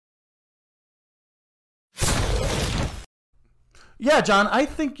Yeah, John, I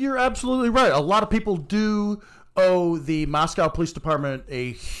think you're absolutely right. A lot of people do owe the Moscow Police Department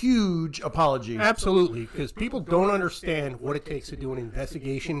a huge apology. Absolutely, because people don't understand what it takes to do an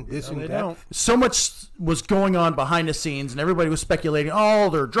investigation this in-depth. So much was going on behind the scenes, and everybody was speculating, oh,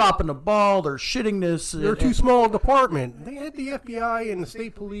 they're dropping the ball, they're shitting this. They're too small a department. They had the FBI and the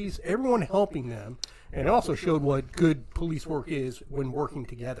state police, everyone helping them. And it also showed what good police work is when working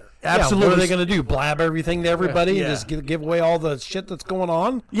together. Absolutely. Yeah, what are they going to do? Blab everything to everybody and just give away all the shit that's going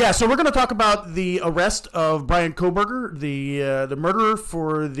on? Yeah, so we're going to talk about the arrest of Bryan Kohberger, the murderer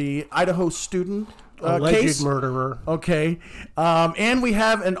for the Idaho student Alleged case. murderer. Okay. And we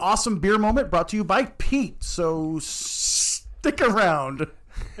have an awesome beer moment brought to you by Pete. So stick around.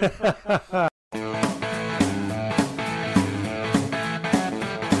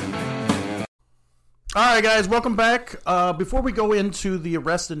 All right, guys, welcome back. Before we go into the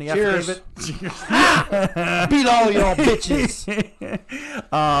arrest and the affidavit, Beat all y'all bitches.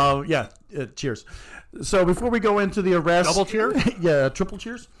 cheers. So before we go into the arrest, Double cheer? Yeah, triple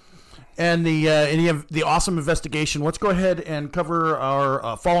cheers, and the awesome investigation. Let's go ahead and cover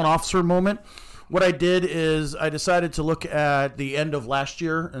our fallen officer moment. What I did is I decided to look at the end of last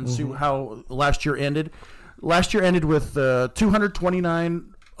year and see how last year ended. Last year ended with 229.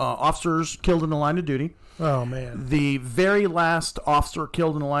 Officers killed in the line of duty. Oh, man. The very last officer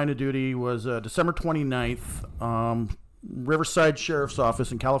killed in the line of duty was December 29th, Riverside Sheriff's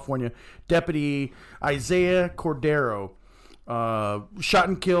Office in California. Deputy Isaiah Cordero shot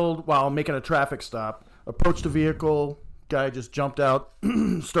and killed while making a traffic stop. Approached a vehicle. Guy just jumped out,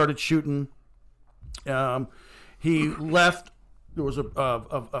 started shooting. He left. There was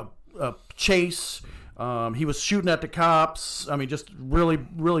a chase. He was shooting at the cops. I mean, just really,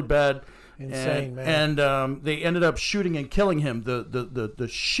 really bad. Insane, man. And they ended up shooting and killing him. The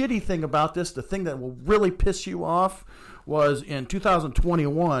shitty thing about this, the thing that will really piss you off, was in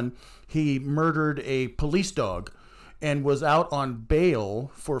 2021, he murdered a police dog and was out on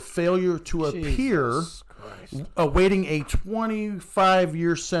bail for failure to appear, awaiting a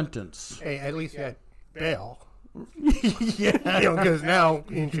 25-year sentence. Hey, at least you had bail. Yeah. Because now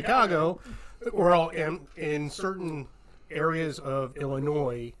in Chicago... Well, in certain areas of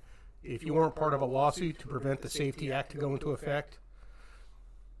Illinois, if you weren't part of a lawsuit to prevent the Safety Act to go into effect,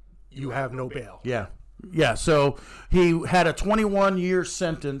 you have no bail. Yeah. Yeah, so he had a 21-year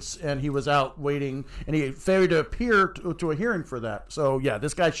sentence, and he was out waiting, and he failed to appear to a hearing for that. So, yeah,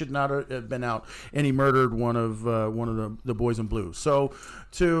 this guy should not have been out, and he murdered one of the boys in blue. So,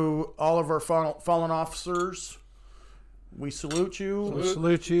 to all of our fallen officers, we salute you. We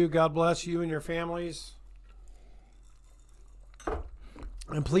salute you. God bless you and your families.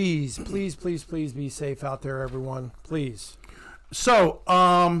 And please, please, please, please be safe out there, everyone. Please. So,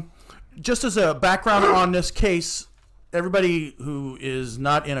 just as a background on this case, everybody who is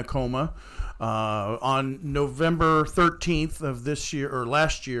not in a coma, on November 13th of this year, or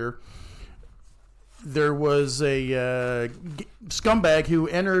last year, there was a scumbag who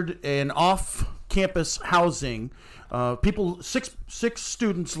entered an off-campus housing. Six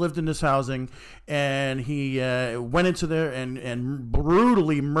students lived in this housing, and he went into there and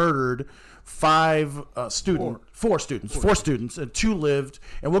brutally murdered four students, and two lived.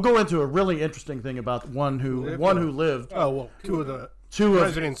 And we'll go into a really interesting thing about one who lived. Oh well, two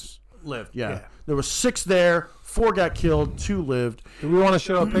residents lived. Yeah, there were 6 there. 4 got killed. 2 lived. Do we want to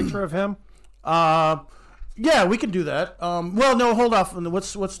show a picture of him? Yeah, we can do that. Well, no, hold off.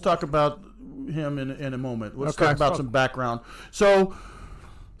 Let's talk about him in a moment. Let's talk about some background. So,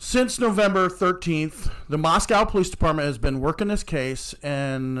 since November 13th, the Moscow Police Department has been working this case,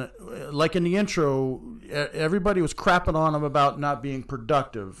 and like in the intro, everybody was crapping on him about not being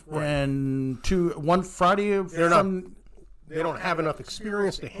productive. Right. And one Friday, they don't have enough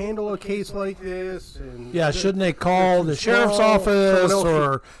experience to handle a case like this. And shouldn't they call the sheriff's office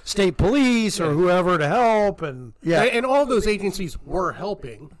or state police or whoever to help? And all those agencies were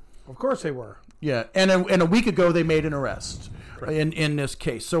helping. Of course they were. Yeah, and a week ago they made an arrest in this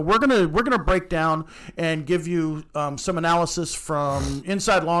case. So we're gonna break down and give you some analysis from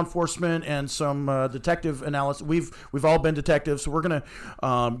inside law enforcement and some detective analysis. We've all been detectives, so we're gonna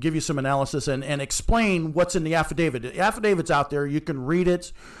give you some analysis and explain what's in the affidavit. The affidavit's out there. You can read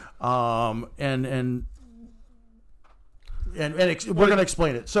it, and we're going to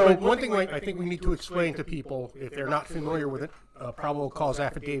explain it. So one thing I think we need to explain to people, if they're not familiar with it, probable cause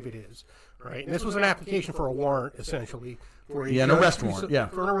affidavit is, right? And this was an application for a warrant, essentially. For an arrest warrant.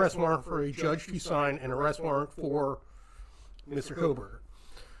 For an arrest warrant for a judge to sign an arrest warrant for Mr. Kohberger.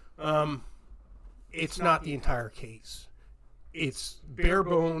 It's not the entire case. It's bare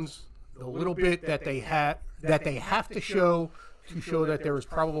bones, the little bit that they have to show to show that there was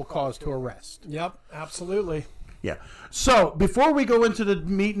probable cause to arrest. Yep, absolutely. Yeah. So before we go into the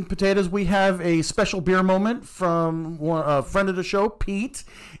meat and potatoes, we have a special beer moment from a friend of the show, Pete.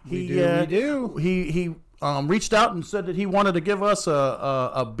 We do. He reached out and said that he wanted to give us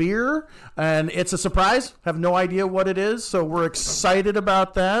a beer, and it's a surprise. Have no idea what it is, so we're excited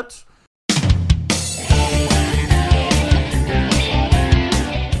about that.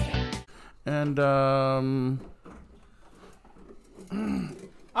 And I'm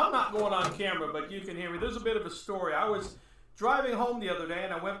not going on camera, but you can hear me. There's a bit of a story. I was driving home the other day,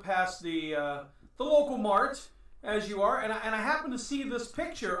 and I went past the local mart, as you are, and I happened to see this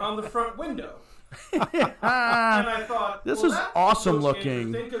picture on the front window. And I thought, this is awesome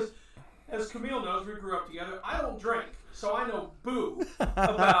looking. Because, as Camille knows, we grew up together. I don't drink, so I know boo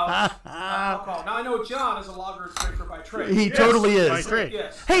about alcohol. Now, I know John is a lager drinker by trade. He totally is. By trade.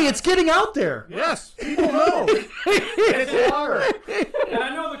 Yes. Hey, it's getting out there. Yes, people know. It's a lager. And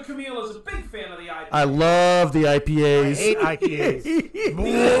I know that Camille is a big fan of the IPA. I love the IPAs. I hate IPAs.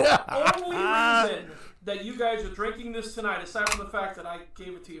 The only reason that you guys are drinking this tonight, aside from the fact that I gave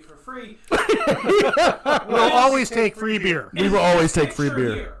it to you for free, We'll always take free beer. We will always take free picture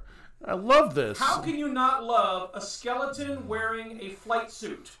beer. here. I love this. How can you not love a skeleton wearing a flight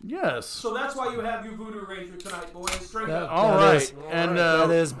suit? Yes. So that's why you have your Voodoo Ranger tonight, boys. Drink That- up. All That right. is- And that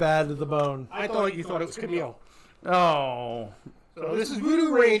is bad to the bone. I thought you thought it was Camille. oh, So this is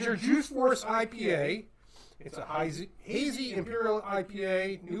Voodoo Ranger Juice Force IPA. It's a hazy Imperial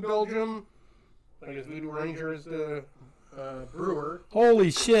IPA, New Belgium. I guess Voodoo Ranger is the brewer. Holy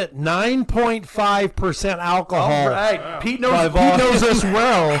shit, 9.5% alcohol. all right. Pete knows. By Pete knows volume. this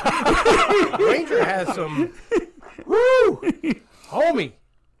well. Ranger has some. Woo! Homie.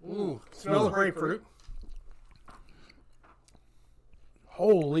 Ooh, smells grapefruit.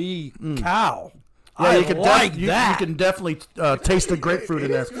 Holy cow. Yeah, I you can like you that. can definitely taste the grapefruit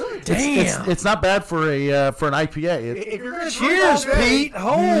in there. Damn. It's not bad for an IPA. If you're gonna Cheers, drink all day, Pete.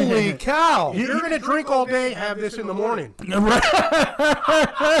 Holy cow. If you're going to drink all day, have this in the morning.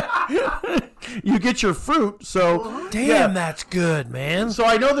 You get your fruit, so Damn, yeah. that's good, man. So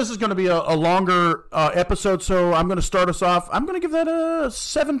I know this is going to be a longer episode, so I'm going to start us off. I'm going to give that a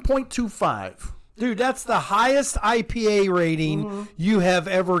 7.25. Dude, that's the highest IPA rating you have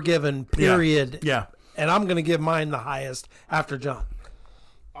ever given, period. Yeah. And I'm going to give mine the highest after John.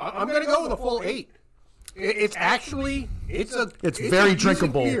 I'm going to go with a full 8. It's actually it's very a decent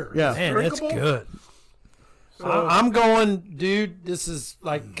drinkable. beer. Yeah. Man, it's drinkable. good. So, I'm going, dude, this is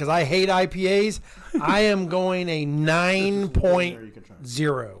like, because I hate IPAs, I am going a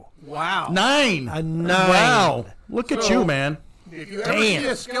 9.0. wow. 9. A 9. Wow. Look at So- you, man. If you ever see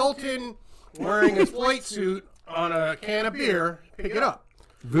a skeleton wearing a flight suit on a can of beer, pick it up.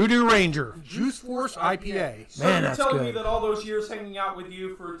 Voodoo Ranger. Juice Force IPA. So Man, you're that's telling me good. that all those years hanging out with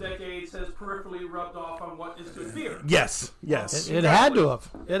you for decades has peripherally rubbed off on what is good beer? Yes. Yes. It had to have.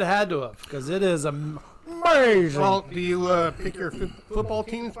 It had to have, because it is amazing. Well, do you pick your football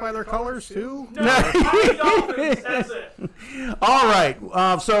teams by their colors too? No, Miami Dolphins, that's it. All right.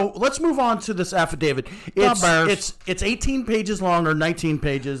 So let's move on to this affidavit. Bears. It's 18 pages long, or 19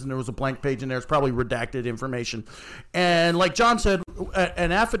 pages, and there was a blank page in there. It's probably redacted information. And like John said,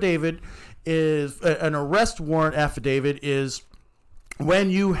 an affidavit is an arrest warrant affidavit is when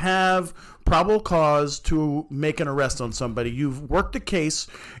you have probable cause to make an arrest on somebody. You've worked a case,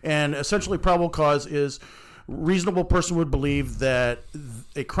 and essentially probable cause is reasonable person would believe that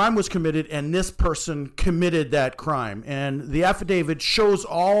a crime was committed and this person committed that crime. And the affidavit shows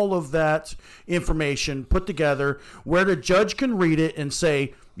all of that information put together where the judge can read it and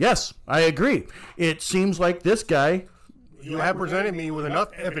say, yes, I agree. It seems like this guy. You have presented me with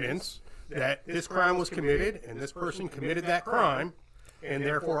enough evidence that this crime was committed and this person committed that crime, and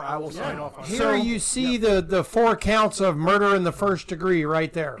therefore I will sign off on it. Here you see the 4 counts of murder in the first degree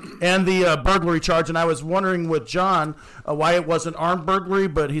right there. And the burglary charge. And I was wondering with John why it wasn't armed burglary,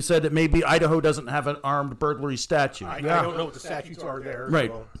 but he said that maybe Idaho doesn't have an armed burglary statute. I don't know what the statutes are there. Right.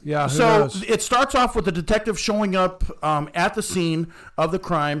 So. Yeah, who So knows? it starts off with the detective showing up at the scene of the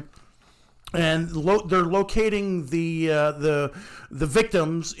crime, and they're locating the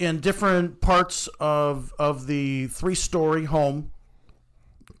victims in different parts of the 3-story home.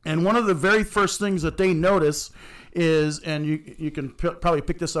 And one of the very first things that they notice is, and you can probably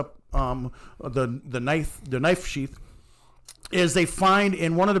pick this up, the knife sheath, is they find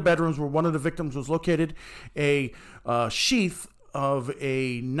in one of the bedrooms where one of the victims was located a sheath of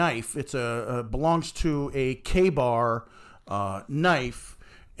a knife. It's belongs to a K-bar knife,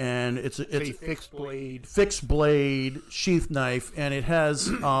 and it's A fixed blade. fixed blade sheath knife, and it has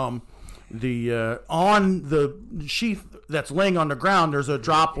on the sheath that's laying on the ground, there's a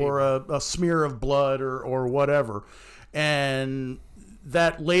drop or a smear of blood or whatever, and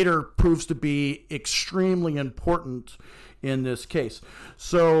that later proves to be extremely important in this case.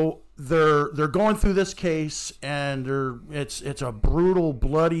 So they're going through this case, and it's a brutal,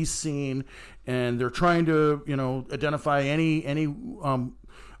 bloody scene, and they're trying to identify any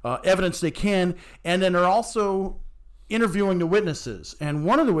evidence they can, and then they're also interviewing the witnesses. And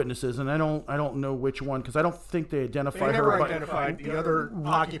one of the witnesses, and I don't know which one because I don't think they identified They never her. identified the other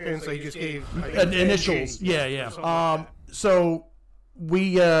occupants. They just gave Initials. Yeah. So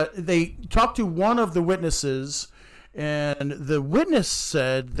they talked to one of the witnesses, and the witness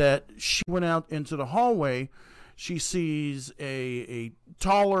said that she went out into the hallway. She sees a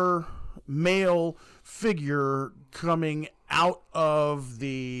taller male figure coming out of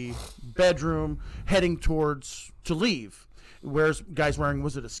the bedroom, heading to leave. Guy's wearing,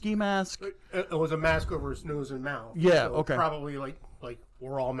 was it a ski mask? It was a mask over his nose and mouth. Yeah, so okay. Probably like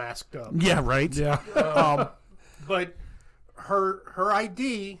we're all masked up. Yeah, right. Yeah. But her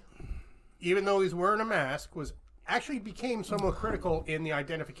ID, even though he's wearing a mask, actually became somewhat critical in the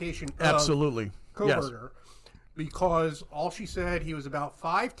identification Absolutely. of Kohberger. Because all she said, he was about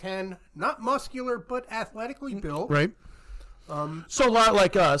 5'10", not muscular, but athletically built. Right. So a lot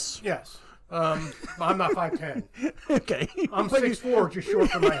like us. Yes. I'm not 5'10". Okay. I'm 6'4", just short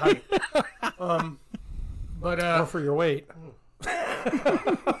for my height. Or for your weight.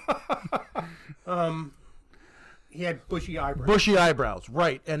 He had bushy eyebrows. Bushy eyebrows,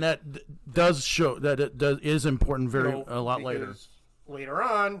 right, and that does show that it is important a lot later. Later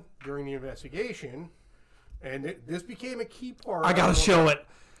on, during the investigation, and this became a key part. I gotta show it.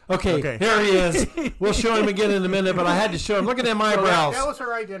 Okay, here he is. We'll show him again in a minute, but I had to show him. Look at them eyebrows. That was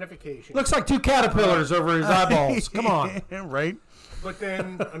her identification. Looks like two caterpillars over his eyeballs. Come on. Right. But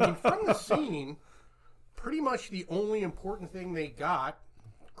then, from the scene, pretty much the only important thing they got,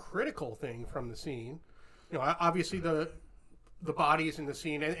 critical thing from the scene, obviously the bodies in the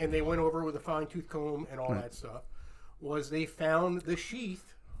scene, and they went over with a fine-tooth comb and all that stuff, was they found the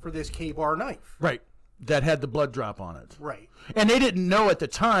sheath for this K-bar knife. Right. That had the blood drop on it. Right. And they didn't know at the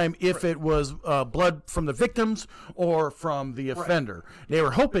time if it was blood from the victims or from the offender. They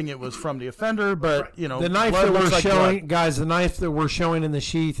were hoping it was from the offender, but, the knife that we're showing, guys, the knife that we're showing in the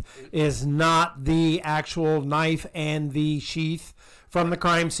sheath is not the actual knife and the sheath from the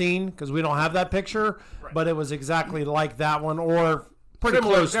crime scene, because we don't have that picture, but it was exactly like that one, or pretty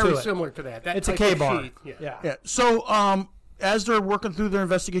close to it. Very similar to that. It's a K-bar. Yeah. So, as they're working through their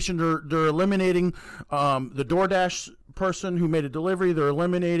investigation, they're eliminating the DoorDash person who made a delivery. They're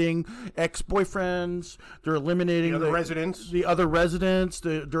eliminating ex-boyfriends. They're eliminating the residents. The other residents.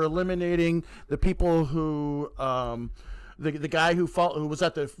 They're eliminating the people who the guy who was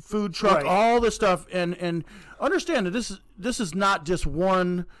at the food truck. Right. All this stuff, and understand that this is not just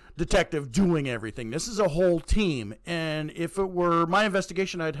one detective doing everything. This is a whole team. And if it were my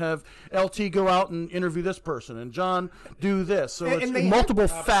investigation, I'd have LT go out and interview this person and John do this. So it's multiple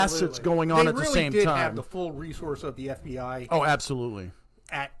facets going on at the same time. They really did have the full resource of the FBI. Oh, absolutely.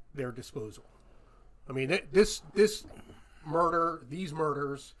 At their disposal. This murder, these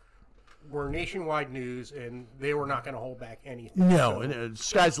murders were nationwide news, and they were not going to hold back anything. No,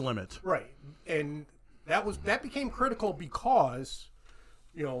 sky's the limit. Right. And that became critical because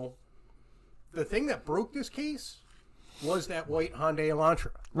the thing that broke this case was that white Hyundai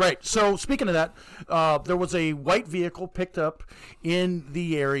Elantra. Right. So speaking of that, there was a white vehicle picked up in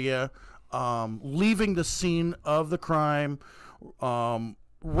the area, leaving the scene of the crime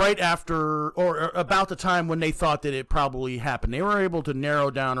right after or about the time when they thought that it probably happened. They were able to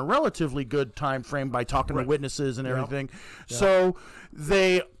narrow down a relatively good time frame by talking to witnesses and everything. Yep. So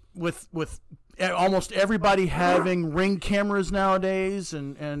they with almost everybody having Ring cameras nowadays,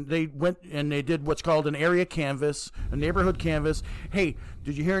 and they went and they did what's called an area canvas, a neighborhood canvas. Hey,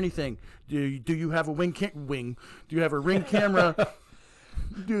 did you hear anything? Do you have a wing? Do you have a Ring camera?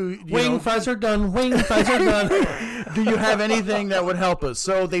 Wing fuzzer done. Wing fuzzer done. Do you have anything that would help us?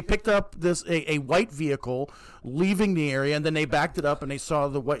 So they picked up a white vehicle leaving the area, and then they backed it up, and they saw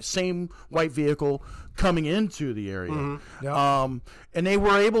the same white vehicle coming into the area. Mm-hmm. Yep. And they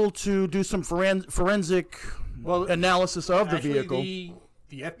were able to do some forensic analysis of the vehicle. The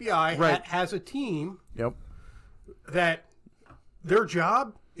FBI has a team that their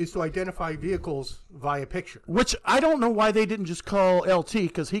job is to identify vehicles via picture. Which I don't know why they didn't just call LT,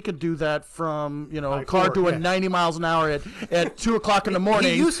 because he could do that from, a car doing 90 miles an hour at 2 o'clock in the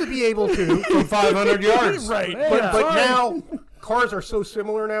morning. He used to be able to from 500 yards. Right. But now cars are so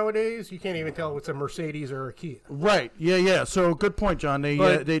similar nowadays, you can't even tell if it's a Mercedes or a Kia. Right. Yeah. So good point, John. They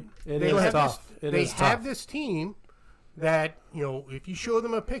have tough. this team that, if you show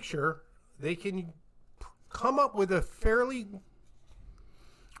them a picture, they can come up with a fairly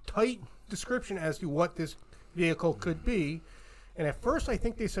tight description as to what this vehicle could be. And at first, I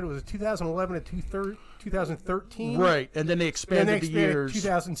think they said it was a 2011 to 2013. Right, and then they expanded the years.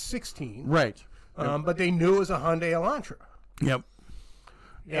 2016. Right. But they knew it was a Hyundai Elantra. Yep.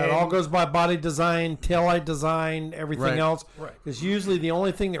 Yeah, it all goes by body design, taillight design, everything else. Right. Because usually the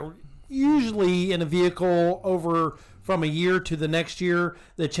only thing that usually in a vehicle over from a year to the next year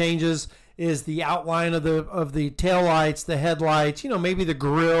that changes is the outline of the taillights, the headlights, maybe the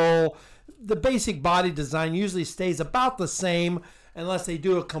grille. The basic body design usually stays about the same unless they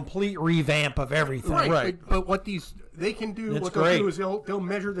do a complete revamp of everything. Right. But what they can do, That's what they'll great. do is they'll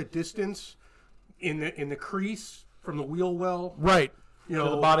measure the distance in the crease from the wheel well. Right. To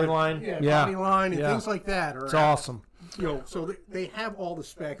the body line. Body line and things like that. It's awesome. So they have all the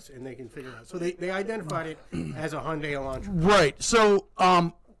specs and they can figure it out. So they identified it as a Hyundai Elantra. Right. So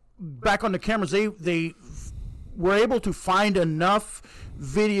back on the cameras, they were able to find enough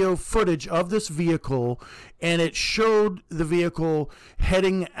video footage of this vehicle, and it showed the vehicle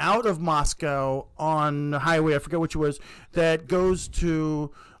heading out of Moscow on the highway, I forget which it was, that goes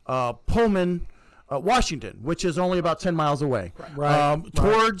to Pullman, Washington, which is only about 10 miles away. Right.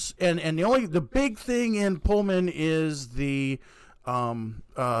 Towards and the big thing in Pullman is the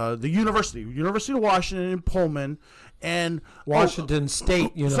University of Washington in Pullman, and Washington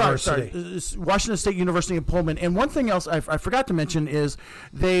State University. Sorry, Washington State University in Pullman. And one thing else I forgot to mention is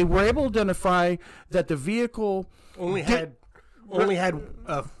they were able to identify that the vehicle only had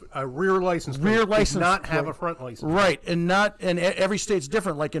a rear license plate. Did not have a front license plate. Right, and every state's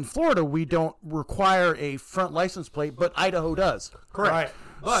different. Like in Florida, we don't require a front license plate, but Idaho does. Correct.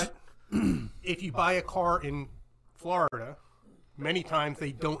 Right. But if you buy a car in Florida, many times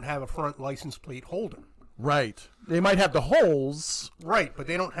they don't have a front license plate holder. Right. They might have the holes. Right, but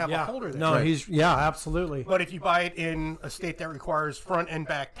they don't have a holder there. No, Right. Absolutely. But if you buy it in a state that requires front and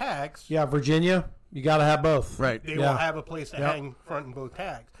back tags, Virginia, you got to have both. Right. they will have a place to hang front and both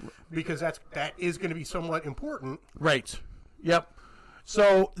tags, because that is going to be somewhat important. Right. Yep.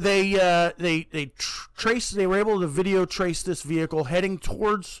 So they were able to video trace this vehicle heading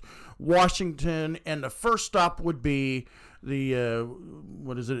towards Washington, and the first stop would be the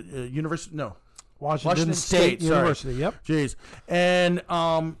University? No. Washington State University. Yep. Jeez. And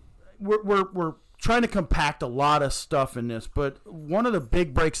we're trying to compact a lot of stuff in this, but one of the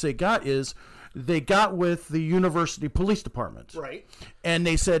big breaks they got is they got with the university police department. Right. And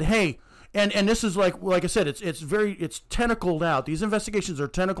they said, hey, and this is like I said, it's tentacled out. These investigations are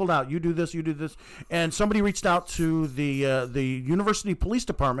tentacled out. You do this. And somebody reached out to the university police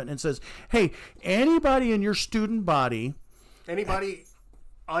department and says, hey, anybody in your student body, anybody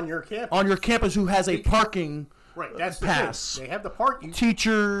on your campus who has a parking that's pass. The thing. They have the parking.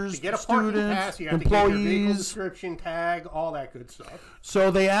 Teachers, to get a students, parking pass, you have employees. To get your vehicle description, tag, all that good stuff. So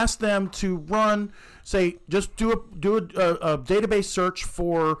they asked them to just do a database search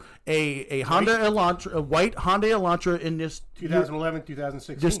for a Honda Elantra, a white Honda Elantra in this 2011,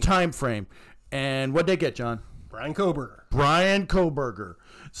 2016. This time frame. And what'd they get, John? Bryan Kohberger.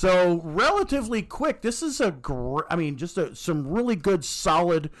 So relatively quick. This is some really good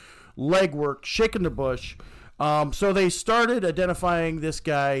solid legwork, shaking the bush. So they started identifying this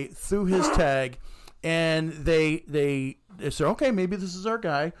guy through his tag, and they said, okay, maybe this is our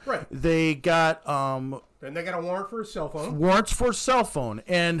guy. Right. They got then they got a warrant for his cell phone. Warrants for cell phone,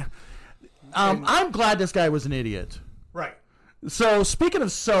 and I'm glad this guy was an idiot. Right. So speaking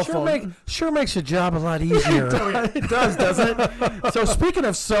of cell phone, sure makes your job a lot easier. It does, doesn't it? So speaking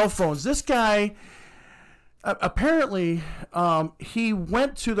of cell phones, this guy apparently he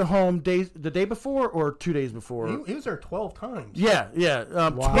went to the home the day before or 2 days before. He was there 12 times. Yeah.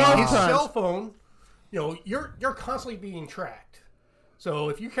 12 His times. cell phone, you're constantly being tracked. So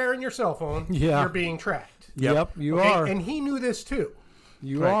if you're carrying your cell phone, you're being tracked. Yep, you are. And he knew this too.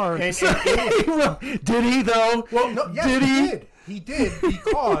 You are. And did he though? Well, no, yes, did he did. He did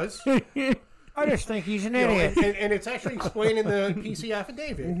because I just think he's an idiot. And it's actually explained in the PC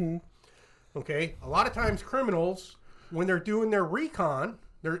affidavit. Mm-hmm. Okay, a lot of times criminals, when they're doing their recon,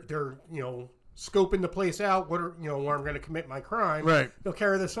 they're scoping the place out. Where I'm going to commit my crime. Right. They'll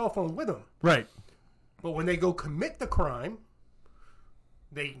carry their cell phone with them. Right. But when they go commit the crime, they're going to carry their cell phone with them. Right. They'll carry the cell phone with them. But when they go commit the crime, they'll carry the cell phone with them. Right. Right. But when they go commit the crime,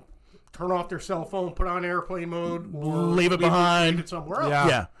 they turn off their cell phone, put on airplane mode, or Leave it behind. leave it somewhere else.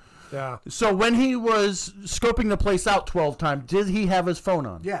 Yeah. Yeah. So when he was scoping the place out 12 times, did he have his phone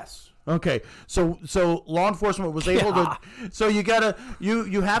on? Yes. Okay, so law enforcement was able to. So you gotta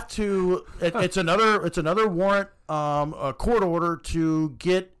you have to. It's another warrant, a court order to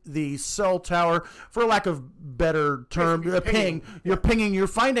get the cell tower, for lack of better term, ping. You're pinging. You're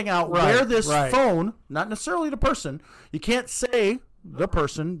finding out where this phone, not necessarily the person. You can't say the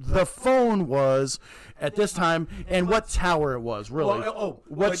person. The phone was at this time, and what tower it was. Really,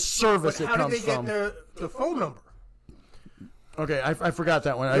 what service it comes from. How did they get the phone number? Okay, I forgot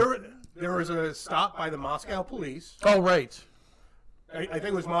that one. There was a stop by the Moscow police. Oh, right. I think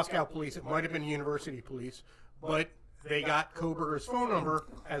it was Moscow police. It might have been university police. But they got Kohberger's phone number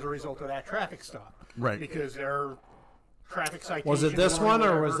as a result of that traffic stop. Right. Because their traffic citation. Was it this one,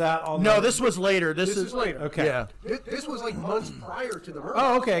 or was that on No, this was later. This is later. Okay. Yeah. This was like months prior to the murder.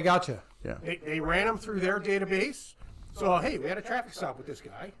 Oh, okay, gotcha. Yeah. They ran them through their database. So, hey, we had a traffic stop with this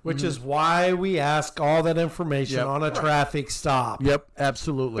guy. Which is why we ask all that information on a traffic stop. Yep,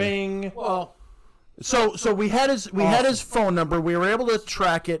 absolutely. Bing. Well, so we had his phone number. We were able to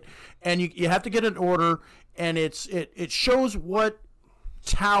track it, and you have to get an order, and it shows what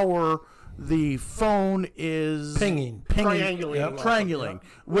tower the phone is triangulating. Triangulating.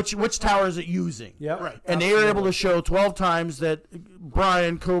 Which tower is it using? Yep. Right. And they were able to show 12 times that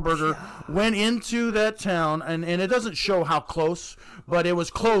Bryan Kohberger went into that town, and it doesn't show how close, but it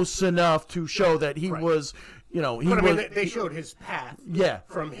was close enough to show that he was, they showed his path. Yeah.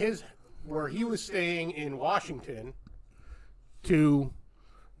 From where he was staying in Washington to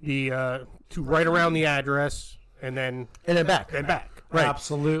right around the address, and then back. And back. Right.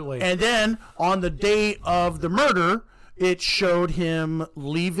 Absolutely. And then on the day of the murder, it showed him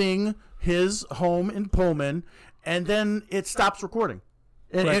leaving his home in Pullman, and then it stops recording.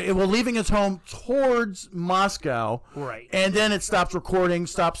 It was leaving his home towards Moscow. Right. And then it stops recording,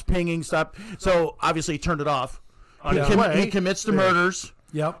 stops pinging, So obviously he turned it off. He commits the murders.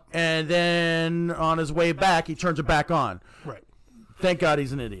 Yep. And then on his way back, he turns it back on. Right. Thank God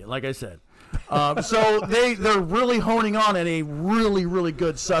he's an idiot, like I said. So they're really honing on at a really, really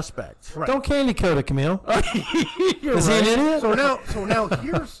good suspect. Right. Don't candy coat it, Camille. Is he an idiot? So now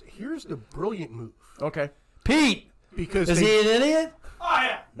here's the brilliant move. Okay. Pete, Because is he an idiot?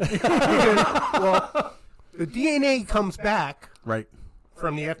 Oh, yeah. well, the DNA comes back Right.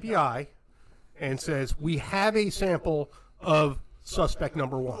 from the FBI and says we have a sample of suspect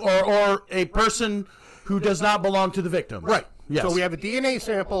number one. Or a person who does not belong to the victim. Right. Yes. So we have a DNA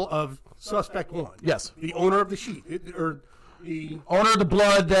sample of suspect one. Yes. The owner of the sheet, or the owner of the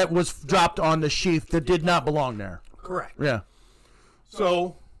blood that was dropped on the sheath that did not belong there. correct. Yeah.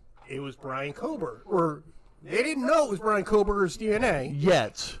 So it was Bryan Kohberger, or they didn't know it was Bryan Kohberger's DNA,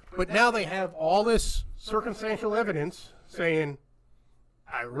 Yet. but now they have all this circumstantial evidence saying,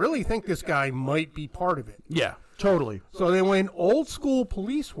 I really think this guy might be part of it. Yeah. Totally. So they went old school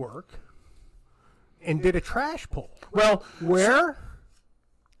police work and did a trash pull. Well, Where?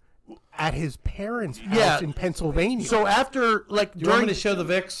 At his parents' house in Pennsylvania. so after Do you want me to show the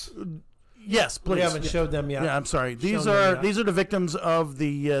Vicks? yes, please. We haven't showed them yet. Yeah, I'm sorry. These them are the victims of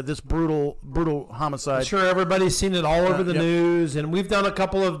the this brutal homicide. I'm sure everybody's seen it all over the yep. news, and we've done a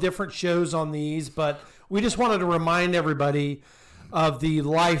couple of different shows on these, but we just wanted to remind everybody of the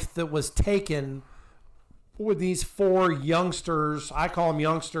life that was taken with these four youngsters. I call them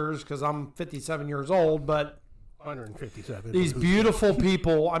youngsters because I'm 57 years old, but 157. these beautiful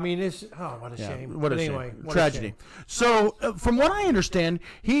people. I mean, it's what a shame. What a But anyway, shame. what a Tragedy. shame. So, from what I understand,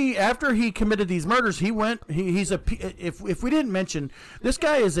 after he committed these murders, he's if we didn't mention, this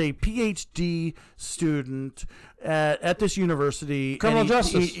guy is a PhD student at this university. Criminal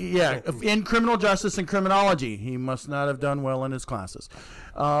justice. In criminal justice and criminology. He must not have done well in his classes.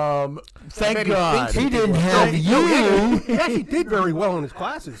 Thank God. He didn't have you. He actually did very well in his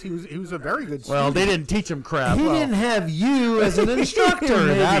classes. He was a very good student. Well, they didn't teach him crap. He didn't have you as an instructor.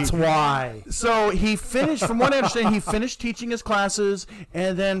 Maybe. That's why. So he finished, from what I understand, he finished teaching his classes,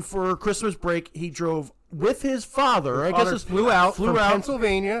 and then for Christmas break, he drove with his father. I guess Father it's flew out from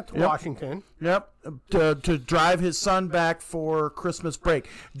Pennsylvania to Washington. Yep, to drive his son back for Christmas break.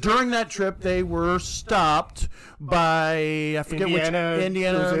 During that trip, they were stopped by I forget Indiana. which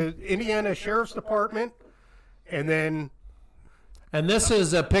Indiana. It was the Indiana Sheriff's Department, and then And this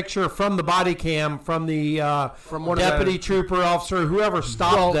is a picture from the body cam from the From one of deputy the- trooper officer, whoever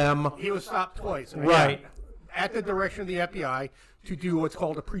stopped them. he was stopped twice. Right. At the direction of the FBI to do what's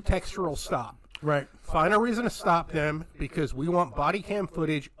called a pretextual stop. Right. Find a reason to stop them because we want body cam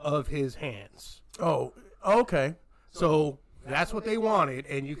footage of his hands. Oh, okay. So That's what they wanted,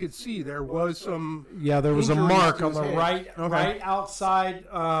 and you could see there was some. Yeah, there was a injuries mark to on his the hand. right outside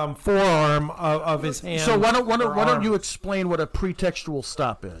forearm of his hand. So why don't you explain what a pretextual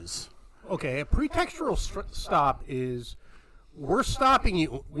stop is? Okay, a pretextual stop is we're stopping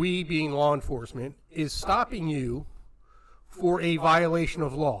you. We, being law enforcement, is stopping you for a violation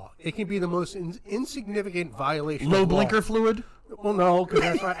of law. It can be the most insignificant violation. Low of blinker law. fluid? Well, no, because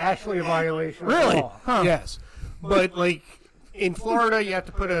that's not actually a violation of Really? law. Huh. Yes, but like in Florida, you have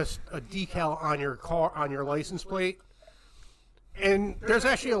to put a decal on your car, on your license plate, and there's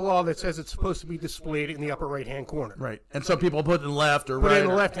actually a law that says it's supposed to be displayed in the upper right-hand corner. Right. And some people put it in the left or Put right. it in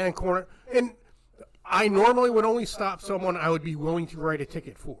the left-hand corner, and I normally would only stop someone I would be willing to write a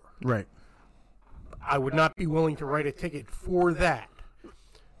ticket for. Right. I would not be willing to write a ticket for that.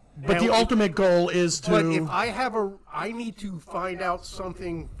 But the ultimate goal is to... But if I need to find out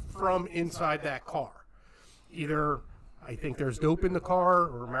something from inside that car. Either I think there's dope in the car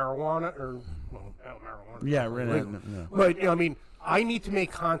or marijuana or, well, not marijuana. Yeah, right. Yeah. But, you know, I mean, I need to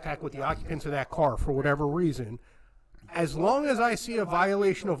make contact with the occupants of that car for whatever reason. As long as I see a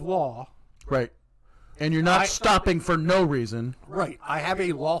violation of law... Right. And you're not stopping for no reason. Right. I have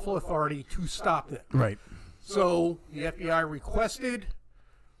a lawful authority to stop them. Right. So the FBI requested,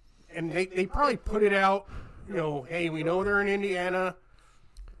 and they probably put it out, you know, hey, we know they're in Indiana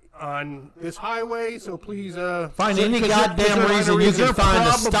on this highway, so please find any goddamn reason you can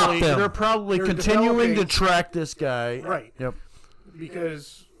find to stop them. They're probably They're continuing to developing- track this guy. Right. Yep.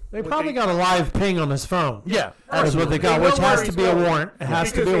 Because They probably got a live ping on his phone. Yeah. That's what they got, know which where has he's to be a going. warrant. It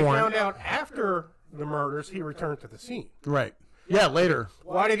has to Because be a they warrant. found out after the murders, he returned to the scene. Right. Yeah, later.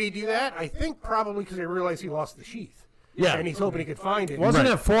 Why did he do that? I think probably because they realized he lost the sheath. Yeah. And he's hoping he could find it. Wasn't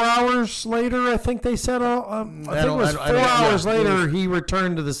Right. it 4 hours later? I think they said. I think it was I 4 don't- hours yeah. later he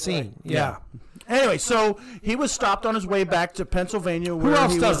returned to the scene. Yeah. Anyway, so he was stopped on his way back to Pennsylvania. Who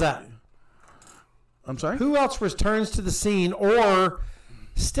else does that? I'm sorry? Who else returns to the scene or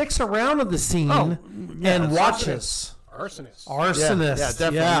sticks around at the scene and watches? Arsonist. Yeah,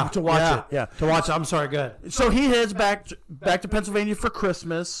 definitely. To watch it. Yeah. To watch it. I'm sorry. Good. So he heads back to Pennsylvania for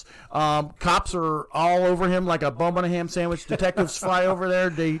Christmas. Cops are all over him like a bum on a ham sandwich. Detectives fly over there.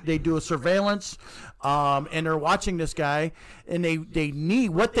 They do a surveillance, and they're watching this guy. And they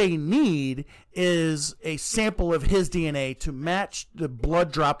need is a sample of his DNA to match the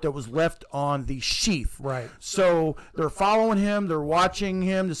blood drop that was left on the sheath. Right. So they're following him. They're watching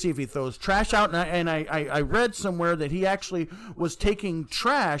him to see if he throws trash out. And I read somewhere that he actually was taking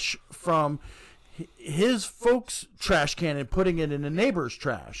trash from his folks' trash can and putting it in the neighbor's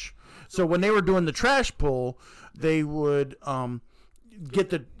trash. So when they were doing the trash pull, they would get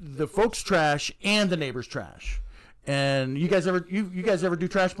the folks' trash and the neighbor's trash. And you guys ever do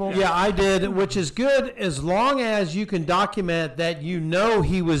trash pull? Yeah, I did, which is good as long as you can document that you know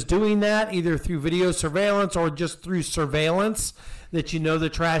he was doing that either through video surveillance or just through surveillance, that you know the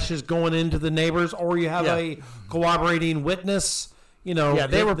trash is going into the neighbors, or you have a cooperating witness. You know, Yeah,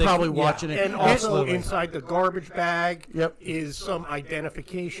 they were probably watching it. And also Absolutely. inside the garbage bag Yep. is some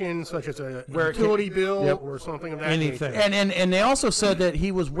identification, such as a Where it utility bill Yep. or something of that Anything. nature. And they also said that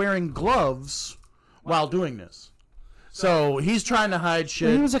he was wearing gloves while doing this. So he's trying to hide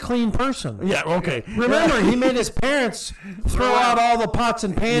shit. He was a clean person. Yeah, okay. Remember, he made his parents throw out all the pots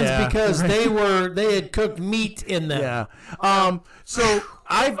and pans Yeah. because they had cooked meat in them. Yeah. So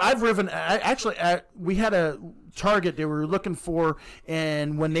I've driven. We had a target they were looking for,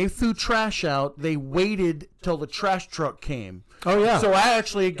 and when they threw trash out, they waited till the trash truck came. Oh, yeah. So I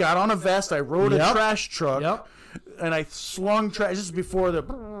actually got on a vest. I rode a Yep. trash truck. Yep. And I slung trash. This is before the.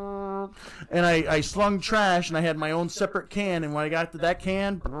 And I slung trash, and I had my own separate can. And when I got to that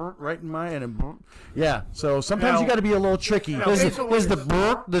can, right in my and yeah. So sometimes Now- you got to be a little tricky. Now, Is based on the what you're-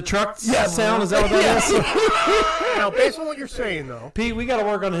 burp the truck sound? Is that what that is? Now, based on what you're saying, though, Pete, we got to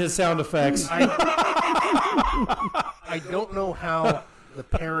work on his sound effects. I don't know how the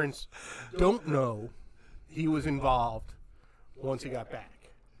parents don't know he was involved once he got back.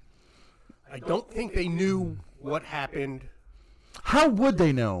 I don't think they knew what happened. How would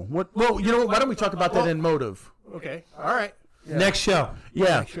they know? Well, you know what? Why don't we talk about that in motive? Okay, all right. Next show.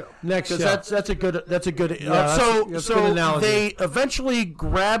 Yeah, Show. Next show. because that's a good that's a good so analogy. they eventually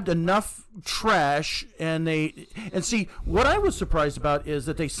grabbed enough trash and see what I was surprised about is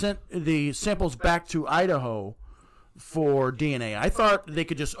that they sent the samples back to Idaho for DNA. I thought they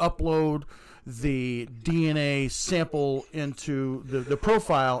could just upload the DNA sample into the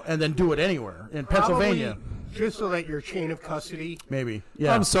profile and then do it anywhere in Pennsylvania. Probably just so that your chain of custody. Maybe.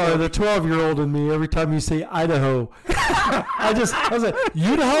 Yeah. I'm sorry, the 12-year-old in me, every time you say Idaho, I was like,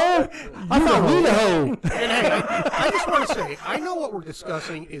 Idaho? I thought Idaho. And hey, I just want to say, I know what we're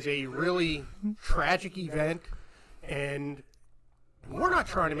discussing is a really tragic event, and we're not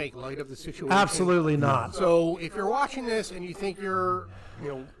trying to make light of the situation. Absolutely not. So if you're watching this and you think we're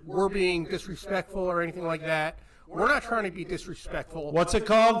being disrespectful or anything like that, we're not trying to be disrespectful. What's it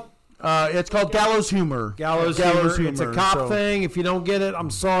called? It's called gallows humor. Gallows humor. It's a cop so- thing. If you don't get it,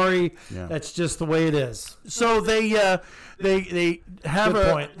 I'm sorry. Yeah. That's just the way it is. So they have Good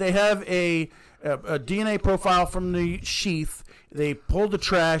point. they have a DNA profile from the sheath. They pulled the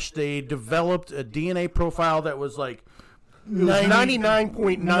trash. They developed a DNA profile that was like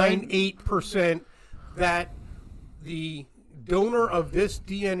 99.98% that the donor of this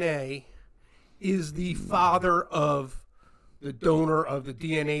DNA is the father of the donor of the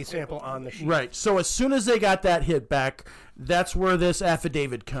DNA sample on the sheet. Right. So as soon as they got that hit back, that's where this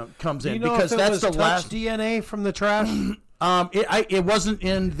affidavit comes in, You know because if it that's was the touch last. DNA from the trash? It wasn't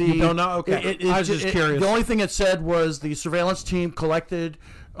in the. You don't know? Okay. I was just curious. The only thing it said was the surveillance team collected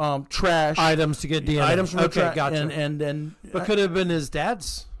trash Items to get DNA. items from the Okay, trash, gotcha. and then But could have been his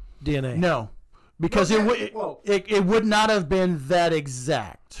dad's DNA. no, because Well, it would not have been that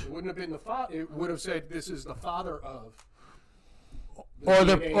exact. It wouldn't have been the father. It would have said this is the father of. Or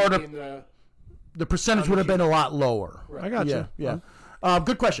DNA the percentage would have been a lot lower. I got Yeah, you. yeah.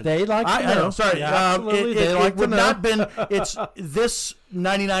 Good question. They like to I know. know. Sorry. Yeah, absolutely. They It like to would know. not been. It's this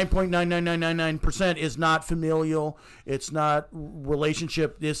 99.9999% is not familial. It's not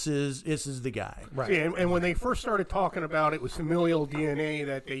relationship. This is the guy. Right. See, and when they first started talking about it was familial DNA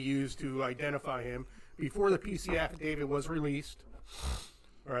that they used to identify him before the PC affidavit was released,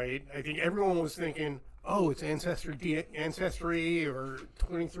 right? I think everyone was thinking, oh, it's Ancestry or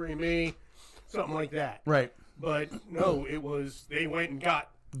 23andMe, something like that. Right. But no, it was they went and got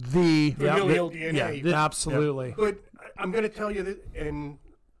The familial DNA. Absolutely. But I'm going to tell you that, and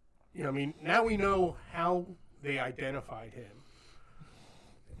now we know how they identified him.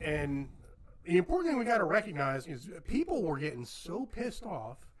 And the important thing we got to recognize is people were getting so pissed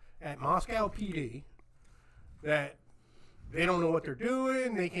off at Moscow PD that they don't know what they're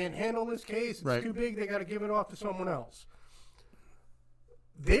doing. They can't handle this case. It's Right. too big. They got to give it off to someone else.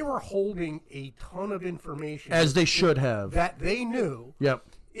 They were holding a ton of information as they should have. that they knew. Yep.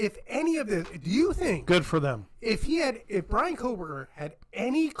 If any of this, do you think Good for them. if Bryan Kohberger had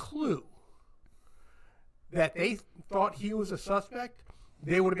any clue that they thought he was a suspect,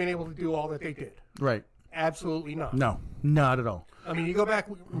 they would have been able to do all that they did? Right. Absolutely not. No, not at all. I mean, you go back.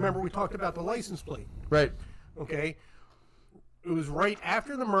 Remember, we talked about the license plate. Right. Okay. It was right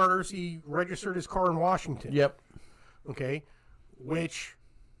after the murders. He registered his car in Washington. Yep. Okay. Which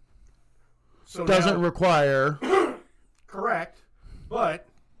Doesn't now- require. correct, but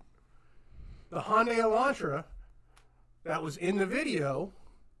the Hyundai Elantra that was in the video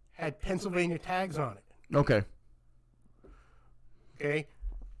had Pennsylvania tags on it. Okay. Okay.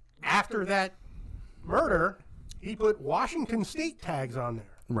 After that murder, he put Washington State tags on there.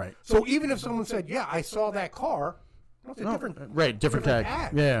 Right. So even if someone said, "Yeah, I saw that car," it's a different Right. Different tag.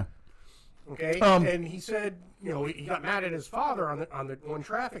 tag. Yeah. Okay. Um, And he said, he got mad at his father on the one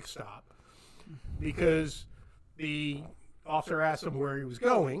traffic stop because the officer asked him where he was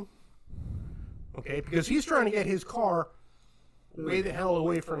going. Okay, because he's trying to get his car way the hell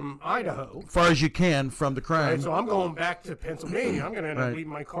away from Idaho. Far as you can from the crime. Right, so I'm going back to Pennsylvania. I'm going to end up Right.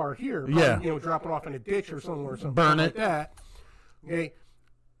 leaving my car here. Yeah. Probably, drop it off in a ditch or somewhere or something Burn like it. that. Okay.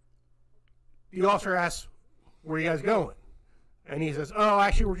 The officer asks, "Where are you guys going?" And he says, "Oh,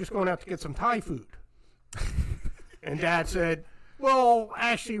 actually, we're just going out to get some Thai food." And Dad said, "Well,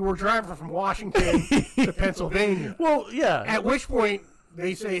 actually, we're driving from Washington to Pennsylvania." Well, yeah. At which point,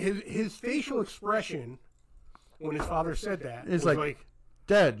 they say his facial expression when his father said that It's was like,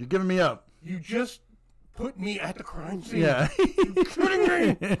 Dad, you're giving me up. "You just put me at the crime scene." Yeah. You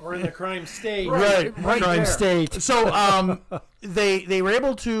kidding me? Or in the crime state. Right. Right Crime there. state. So they were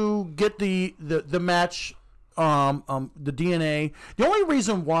able to get the match, the DNA. The only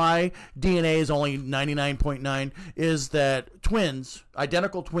reason why DNA is only 99.9 is that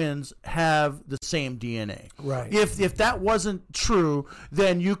identical twins, have the same DNA. Right. If that wasn't true,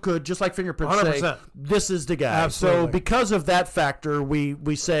 then you could, just like fingerprints, say 100%. this is the guy. Absolutely. So because of that factor,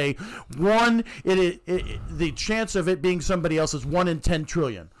 we say the chance of it being somebody else is 1 in 10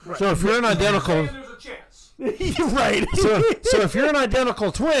 trillion. So if you're an identical, And there's a chance. Right. so if you're an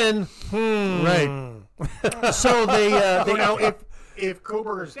identical twin, Right. So they So now, if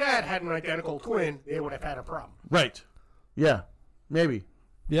Kohberger's dad had an identical twin, they would have had a problem. right. Yeah. Maybe.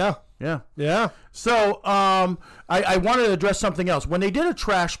 yeah, Yeah. So I wanted to address something else. When they did a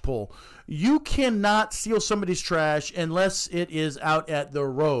trash pull, you cannot steal somebody's trash unless it is out at the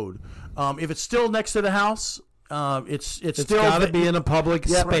road. If it's still next to the house, it's still got to be in a public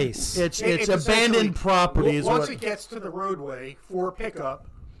space. It's abandoned property. Once it gets to the roadway for pickup,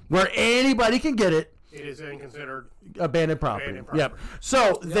 where anybody can get it. It is then considered abandoned property. Yep.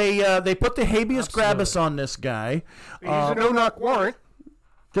 So they put the habeas corpus on this guy. They used a no-knock warrant.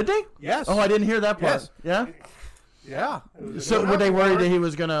 Did they? Yes. Oh, I didn't hear that part. Yes. Yeah. So were they worried that he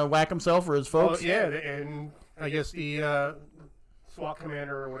was going to whack himself or his folks? Yeah, and I guess the SWAT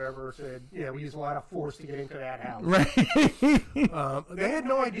commander or whatever said, we used a lot of force to get into that house. Right. They had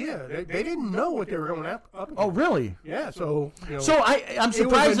no idea. They didn't know what they were going up against. Oh, really? Yeah. So. So I'm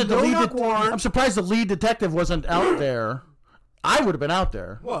surprised that I'm surprised the lead detective wasn't out there. I would have been out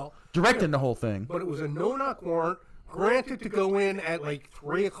there. Well, directing the whole thing. But it was a no-knock warrant granted to go in at like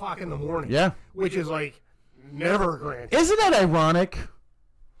 3 o'clock in the morning. Yeah. Which is like never granted. Isn't that ironic?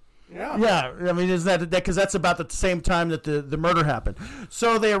 Yeah. Yeah, I mean, is that because that's about the same time that the murder happened?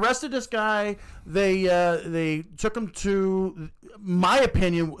 So they arrested this guy. They took him to, my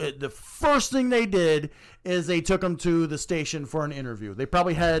opinion, the first thing they did is they took him to the station for an interview. They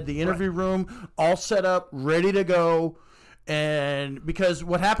probably had the interview room all set up, ready to go, and because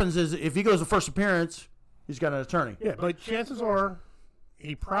what happens is if he goes to first appearance, he's got an attorney. Yeah, but chances are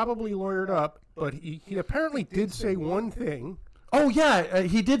he probably lawyered up, but he apparently did say one thing. Oh, yeah,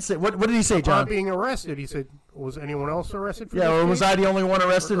 he did say. What did he say, John? Upon being arrested, he said, was anyone else arrested for this or was case? I the only one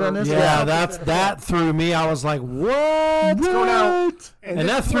arrested on this? Yeah, that threw me. I was like, what? And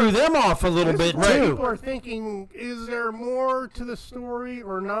that threw them off a little bit, too. People are thinking, is there more to the story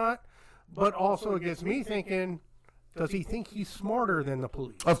or not? But also it gets me thinking, does he think he's smarter than the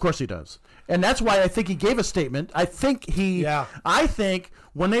police? Of course he does. And that's why I think he gave a statement. I think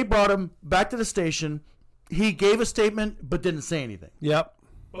when they brought him back to the station, he gave a statement but didn't say anything. Yep.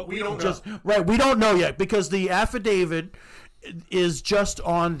 But we don't know. Right, we don't know yet because the affidavit is just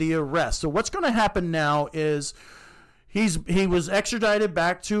on the arrest. So what's going to happen now is he was extradited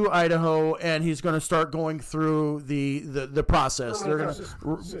back to Idaho, and he's going to start going through the process. They're going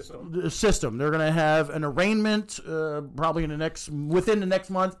to system. They're going to have an arraignment probably within the next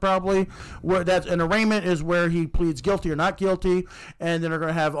month, probably. Where that's an arraignment is where he pleads guilty or not guilty, and then they're going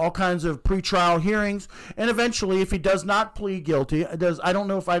to have all kinds of pretrial hearings, and eventually, if he does not plead guilty, I don't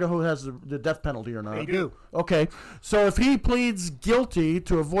know if Idaho has the death penalty or not. They do. Okay, so if he pleads guilty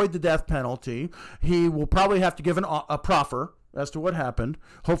to avoid the death penalty, he will probably have to give a proffer as to what happened,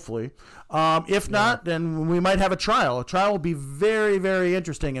 hopefully. If not, then we might have a trial. A trial will be very, very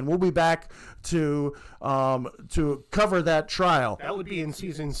interesting, and we'll be back to cover that trial. That would be in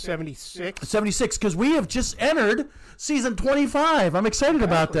season 76. 76, because we have just entered season 25. I'm excited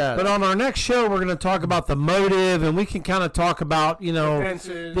about that. But on our next show, we're going to talk about the motive, and we can kind of talk about,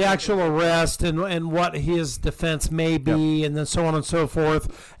 the actual arrest and what his defense may be, and then so on and so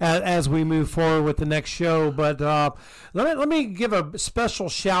forth as we move forward with the next show. But let me give a special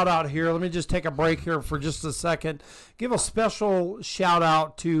shout out here. Let me just take a break here for just a second. Give a special shout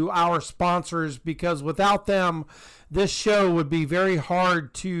out to our sponsors, because without them, this show would be very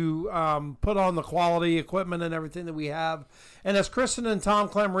hard to put on the quality equipment and everything that we have. And as Kristen and Tom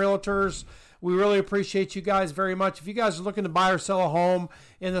Clem Realtors, we really appreciate you guys very much. If you guys are looking to buy or sell a home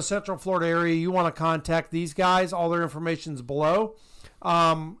in the Central Florida area, you want to contact these guys. All their information is below.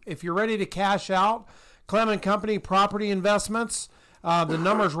 If you're ready to cash out, Clem & Company Property Investments. The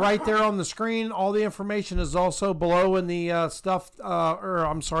number's right there on the screen. All the information is also below in the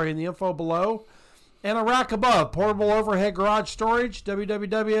in the info below. And a Rack Above, portable overhead garage storage,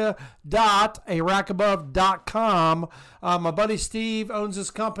 www.arackabove.com. My buddy Steve owns this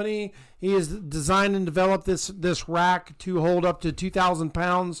company. He has designed and developed this rack to hold up to 2,000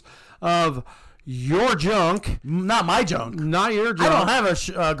 pounds of your junk. Not my junk. Not your junk. I don't have a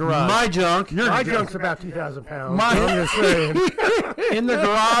garage. My junk. My junk's about 2,000 pounds. I'm just saying. In the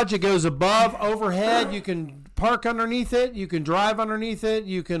garage, it goes above, overhead. You can park underneath it. You can drive underneath it.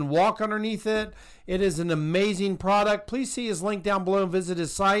 You can walk underneath it. It is an amazing product. Please see his link down below and visit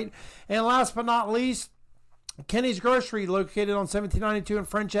his site. And last but not least, Kenny's Grocery, located on 1792 and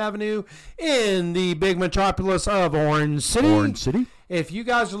French Avenue in the big metropolis of Orange City. If you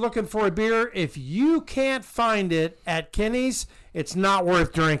guys are looking for a beer, if you can't find it at Kenny's, it's not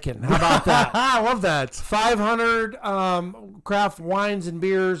worth drinking. How about that? I love that. 500 craft wines and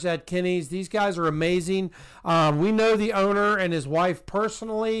beers at Kenny's. These guys are amazing. We know the owner and his wife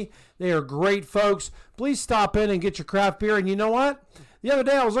personally. They are great folks. Please stop in and get your craft beer. And you know what? The other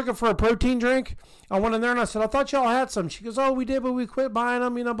day I was looking for a protein drink. I went in there and I said, I thought y'all had some. She goes, oh, we did, but we quit buying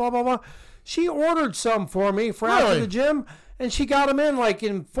them, blah, blah, blah. She ordered some for me for after Really? the gym, and she got them in like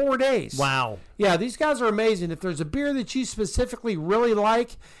in 4 days. Wow. Yeah, these guys are amazing. If there's a beer that you specifically really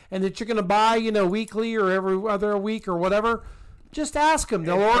like and that you're going to buy, weekly or every other week or whatever, just ask them.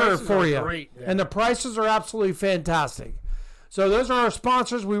 They'll order it for you. Great, yeah. And the prices are absolutely fantastic. So those are our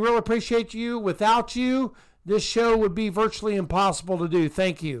sponsors. We really appreciate you. Without you, this show would be virtually impossible to do.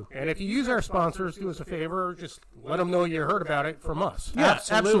 Thank you. And if you use our sponsors, do us a favor, just let them know you heard about it from us. Yeah,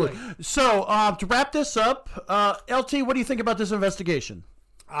 Absolutely. absolutely. So to wrap this up, LT, what do you think about this investigation?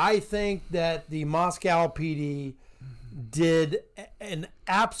 I think that the Moscow PD did an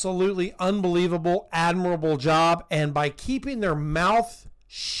absolutely unbelievable, admirable job. And by keeping their mouth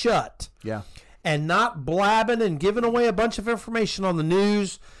shut Yeah. and not blabbing and giving away a bunch of information on the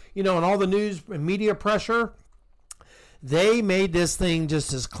news, and all the news and media pressure, they made this thing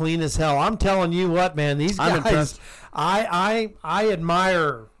just as clean as hell. I'm telling you what, man, these I'm guys, impressed. I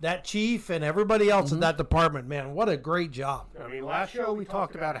admire that chief and everybody else in that department, man. What a great job. I mean, last show we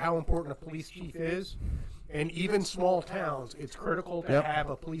talked about how important a police chief is. And even small towns, it's critical to have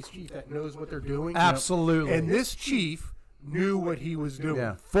a police chief that knows what they're doing. Absolutely. And this chief knew what he was doing.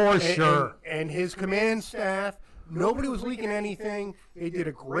 Yeah. For sure. And his command staff, nobody was leaking anything. They did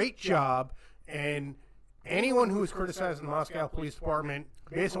a great job. And anyone who is criticizing the Moscow Police Department,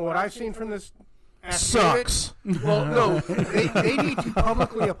 based on what I've seen from this affidavit, Sucks. Well, no, they need to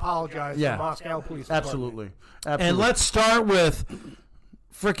publicly apologize to Yeah. the Moscow Police Department. Absolutely. And let's start with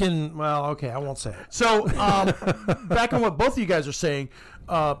freaking, well, okay, I won't say it. So, back on what both of you guys are saying,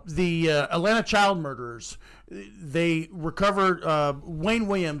 the Atlanta child murderers, they recovered. Wayne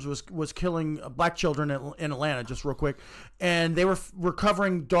Williams was killing black children in Atlanta, just real quick, and they were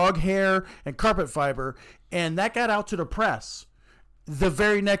recovering dog hair and carpet fiber, and that got out to the press. The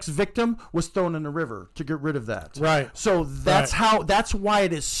very next victim was thrown in the river to get rid of that. Right. So that's that's why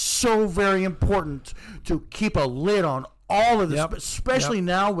it is so very important to keep a lid on all of this, Yep. especially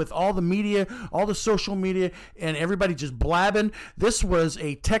now with all the media, all the social media, and everybody just blabbing. This was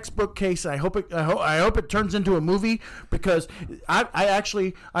a textbook case. I hope it turns into a movie, because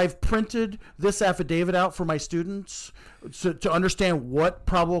I've printed this affidavit out for my students to understand what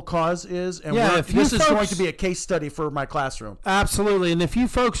probable cause is, and this is going to be a case study for my classroom. Absolutely. And if you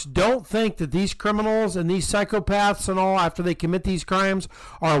folks don't think that these criminals and these psychopaths and all, after they commit these crimes,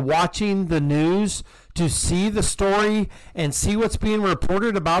 are watching the news to see the story and see what's being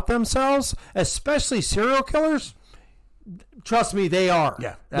reported about themselves, especially serial killers, trust me, they are.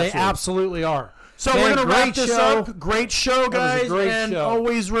 Yeah, They absolutely are. So Man, we're going to wrap great this show. up. Great show, That was a guys. great And show.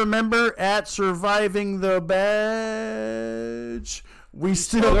 always remember, at Surviving the Badge, we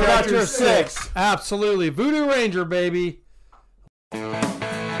still got your six. Absolutely. Voodoo Ranger, baby.